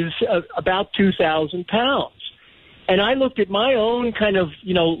is about 2,000 pounds. And I looked at my own kind of,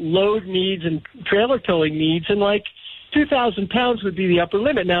 load needs and trailer towing needs, and like 2,000 pounds would be the upper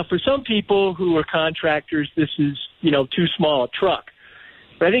limit. Now, for some people who are contractors, this is, too small a truck.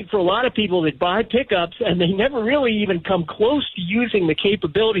 But I think for a lot of people that buy pickups and they never really even come close to using the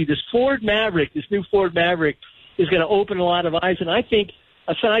capability, this new Ford Maverick is going to open a lot of eyes. And I think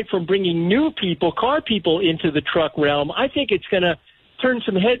aside from bringing new people, car people into the truck realm, I think it's going to turn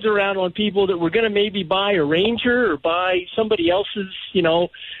some heads around on people that were going to maybe buy a Ranger or buy somebody else's, mid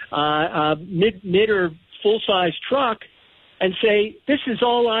or full-size truck and say, this is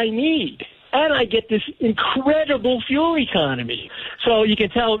all I need. And I get this incredible fuel economy. So you can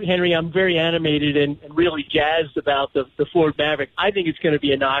tell, Henry, I'm very animated and really jazzed about the Ford Maverick. I think it's going to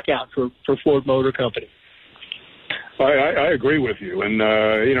be a knockout for Ford Motor Company. I agree with you, and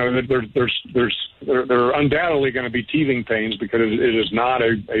there are undoubtedly going to be teething pains because it is not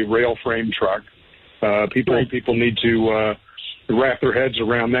a rail frame truck. People need to wrap their heads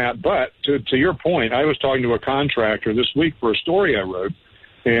around that. But to your point, I was talking to a contractor this week for a story I wrote,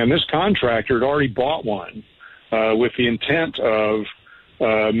 and this contractor had already bought one with the intent of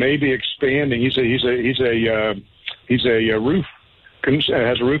maybe expanding. He's a roof.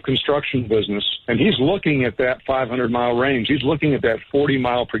 Has a roof construction business, and he's looking at that 500-mile range. He's looking at that 40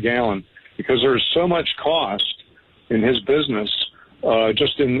 mile per gallon because there's so much cost in his business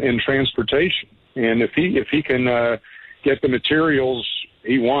just in transportation. And if he can get the materials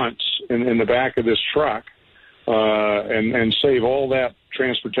he wants in the back of this truck and save all that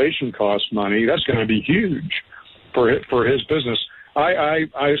transportation cost money, that's going to be huge. for his business. I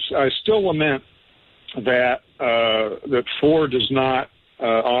still lament that Ford does not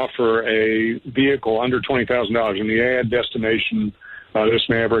offer a vehicle under $20,000. And the ad destination, this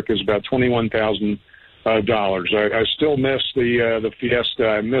Maverick, is about $21,000. I still miss the Fiesta.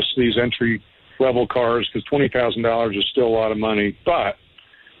 I miss these entry level cars because $20,000 is still a lot of money. But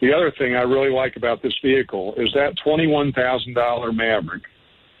the other thing I really like about this vehicle is that $21,000 Maverick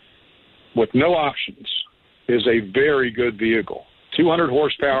with no options is a very good vehicle. 200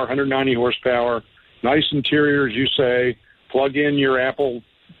 horsepower, 190 horsepower, nice interior, as you say. Plug in your Apple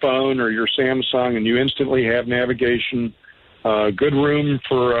phone or your Samsung, and you instantly have navigation. Good room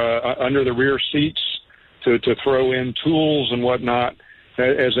for under the rear seats to throw in tools and whatnot.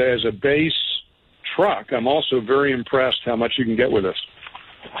 As a base truck, I'm also very impressed how much you can get with this.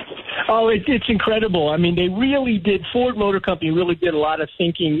 Oh, it's incredible. I mean, Ford Motor Company really did a lot of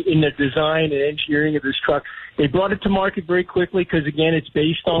thinking in the design and engineering of this truck. They brought it to market very quickly because, again, it's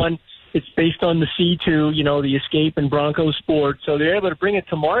based on the C2, the Escape and Bronco Sport. So they're able to bring it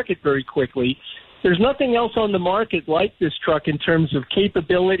to market very quickly. There's nothing else on the market like this truck in terms of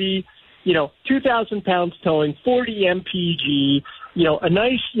capability. 2,000 pounds towing, 40 mpg, a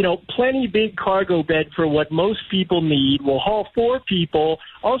nice, plenty big cargo bed for what most people need. Will haul 4 people,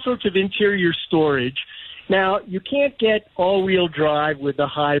 all sorts of interior storage. Now, you can't get all-wheel drive with the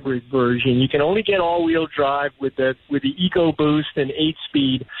hybrid version. You can only get all-wheel drive with the EcoBoost and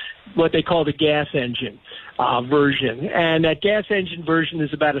 8-speed, what they call the gas engine version. And that gas engine version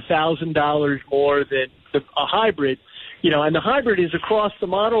is about $1,000 more than a hybrid. And the hybrid is across the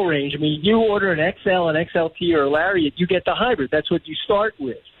model range. I mean, you order an XL, an XLT, or a Lariat, you get the hybrid. That's what you start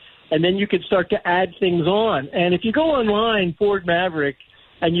with. And then you can start to add things on. And if you go online, Ford Maverick,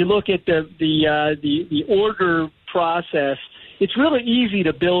 and you look at the order process, it's really easy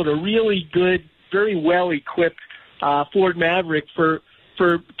to build a really good, very well-equipped Ford Maverick for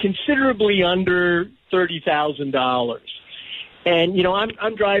considerably under $30,000. And,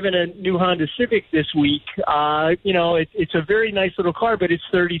 I'm driving a new Honda Civic this week. It's a very nice little car, but it's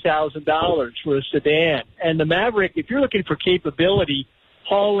 $30,000 for a sedan. And the Maverick, if you're looking for capability,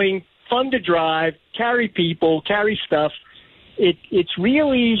 hauling, fun to drive, carry people, carry stuff, it's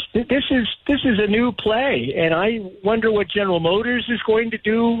really, this is a new play. And I wonder what General Motors is going to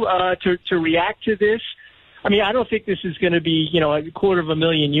do to react to this. I mean, I don't think this is going to be,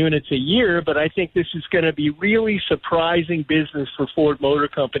 250,000 units a year, but I think this is going to be really surprising business for Ford Motor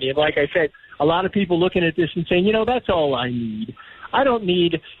Company. And like I said, a lot of people looking at this and saying, that's all I need. I don't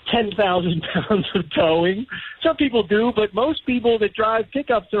need 10,000 pounds of towing. Some people do, but most people that drive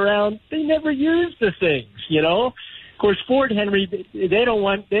pickups around, they never use the things, Of course, Ford, Henry, they don't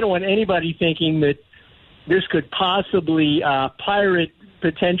want anybody thinking that this could possibly pirate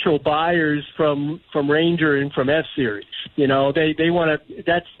potential buyers from Ranger and from F-Series. They want to,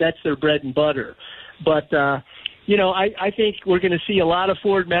 that's their bread and butter. But, I think we're going to see a lot of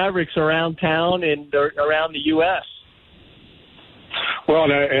Ford Mavericks around town and around the U.S.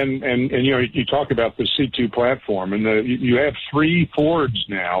 Well, and you talk about the C2 platform, and you have 3 Fords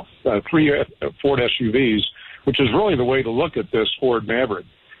now, 3 Ford SUVs, which is really the way to look at this Ford Maverick.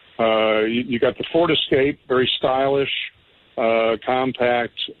 You got the Ford Escape, very stylish,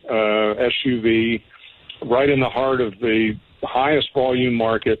 compact SUV, right in the heart of the highest volume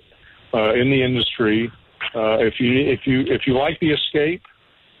market in the industry. If you like the Escape,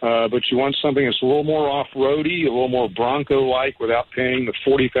 but you want something that's a little more off-roady, a little more Bronco-like, without paying the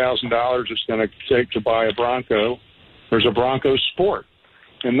 $40,000 it's going to take to buy a Bronco, there's a Bronco Sport.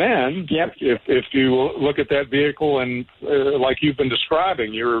 And then, if you look at that vehicle and like you've been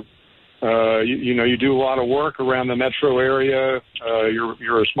describing, you do a lot of work around the metro area,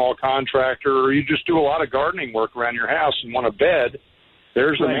 you're a small contractor, or you just do a lot of gardening work around your house and want a bed,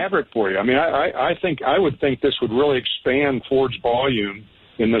 there's a Maverick for you. I mean, I would think this would really expand Ford's volume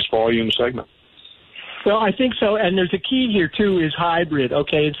in this volume segment. Well, I think so, and there's a key here, too, is hybrid,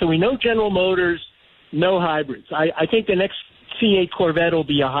 okay? And so we know General Motors, no hybrids. I think the next C8 Corvette will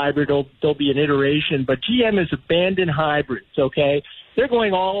be a hybrid. There'll be an iteration, but GM has abandoned hybrids, okay? They're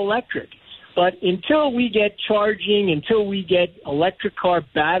going all electric. But until we get charging, until we get electric car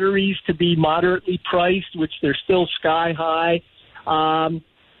batteries to be moderately priced, which they're still sky high, a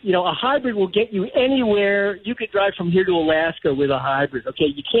hybrid will get you anywhere. You could drive from here to Alaska with a hybrid, okay?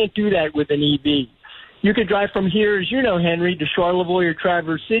 You can't do that with an EV. You could drive from here, as you know, Henry, to Charlevoix or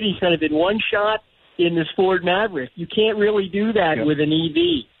Traverse City kind of in one shot in this Ford Maverick. You can't really do that with an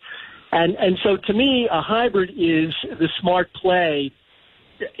EV. And so to me, a hybrid is the smart play,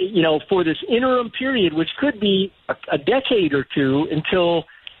 for this interim period, which could be a decade or two until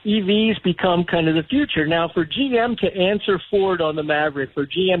EVs become kind of the future. Now, for GM to answer Ford on the Maverick, for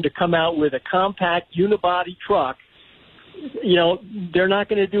GM to come out with a compact unibody truck, you know, they're not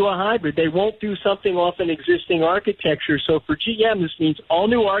going to do a hybrid. They won't do something off an existing architecture. So for GM, this means all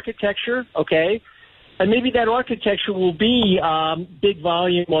new architecture, okay? And maybe that architecture will be big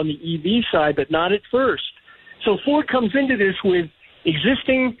volume on the EV side, but not at first. So Ford comes into this with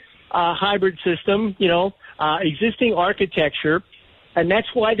existing hybrid system, you know, existing architecture, and that's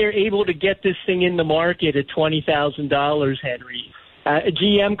why they're able to get this thing in the market at $20,000, Henry.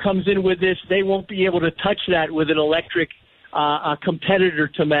 GM comes in with this. They won't be able to touch that with an electric competitor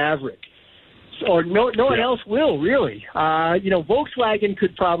to Maverick. Or no one else will, really. You know, Volkswagen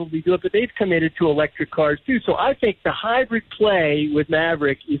could probably do it, but they've committed to electric cars, too. So I think the hybrid play with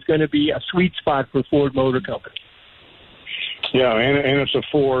Maverick is going to be a sweet spot for Ford Motor Company. Yeah, and it's a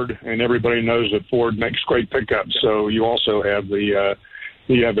Ford, and everybody knows that Ford makes great pickups. So you also have the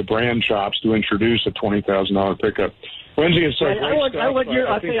brand chops to introduce a $20,000 pickup. Lindsay, it's great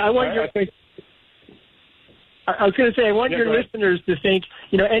I was going to say, I want your listeners to think,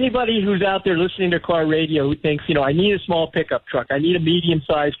 you know, anybody who's out there listening to car radio who thinks, you know, I need a small pickup truck, I need a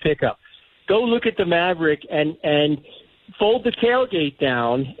medium-sized pickup, go look at the Maverick and fold the tailgate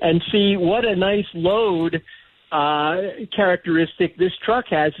down and see what a nice load characteristic this truck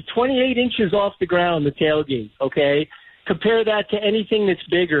has. 28 inches off the ground, the tailgate, okay? Compare that to anything that's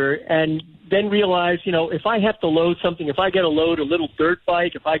bigger and then realize, you know, if I have to load something, if I got to load a little dirt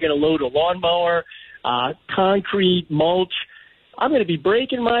bike, if I got to load a lawnmower, concrete, mulch, I'm going to be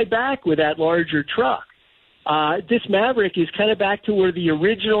breaking my back with that larger truck. This Maverick is kind of back to where the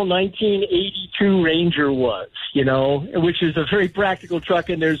original 1982 Ranger was, you know, which is a very practical truck,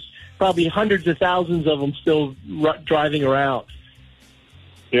 and there's probably hundreds of thousands of them still driving around.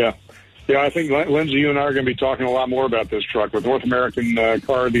 Yeah, I think, Lindsay, you and I are going to be talking a lot more about this truck. With North American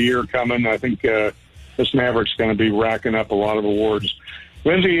Car of the Year coming, I think this Maverick's going to be racking up a lot of awards.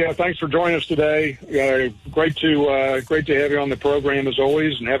 Lindsay, thanks for joining us today. Great to have you on the program as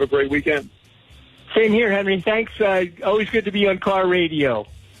always, and have a great weekend. Same here, Henry. Thanks. Always good to be on Car Radio.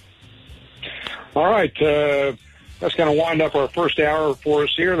 All right. That's going to wind up our first hour for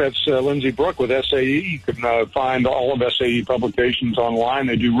us here. That's Lindsay Brooke with SAE. You can find all of SAE publications online.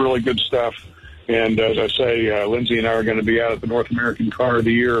 They do really good stuff. And as I say, Lindsay and I are going to be out at the North American Car of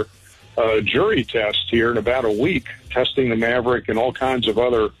the Year jury test here in about a week, testing the Maverick and all kinds of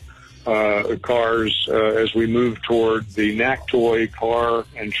other cars as we move toward the NACTOY Car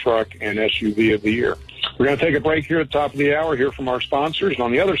and Truck and SUV of the Year. We're going to take a break here at the top of the hour, hear from our sponsors. And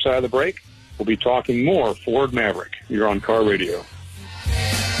on the other side of the break, we'll be talking more Ford Maverick. You're on Car Radio.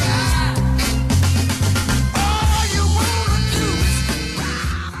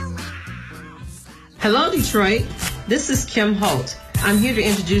 Hello, Detroit. This is Kim Holt. I'm here to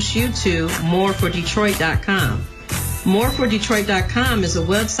introduce you to morefordetroit.com. Morefordetroit.com is a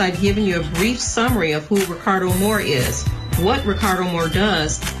website giving you a brief summary of who Ricardo Moore is, what Ricardo Moore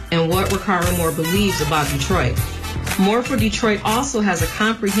does, and what Ricardo Moore believes about Detroit. More for Detroit also has a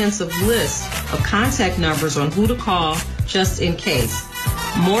comprehensive list of contact numbers on who to call just in case.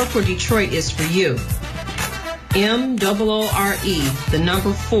 More for Detroit is for you. MOORE,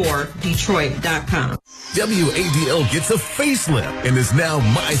 4, Detroit.com. WADL gets a facelift and is now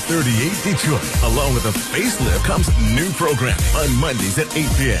My 38 Detroit. Along with a facelift comes new programming on Mondays at 8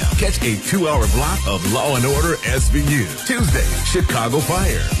 p.m. Catch a 2-hour block of Law & Order SVU. Tuesdays, Chicago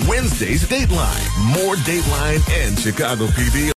Fire. Wednesdays, Dateline. More Dateline and Chicago PD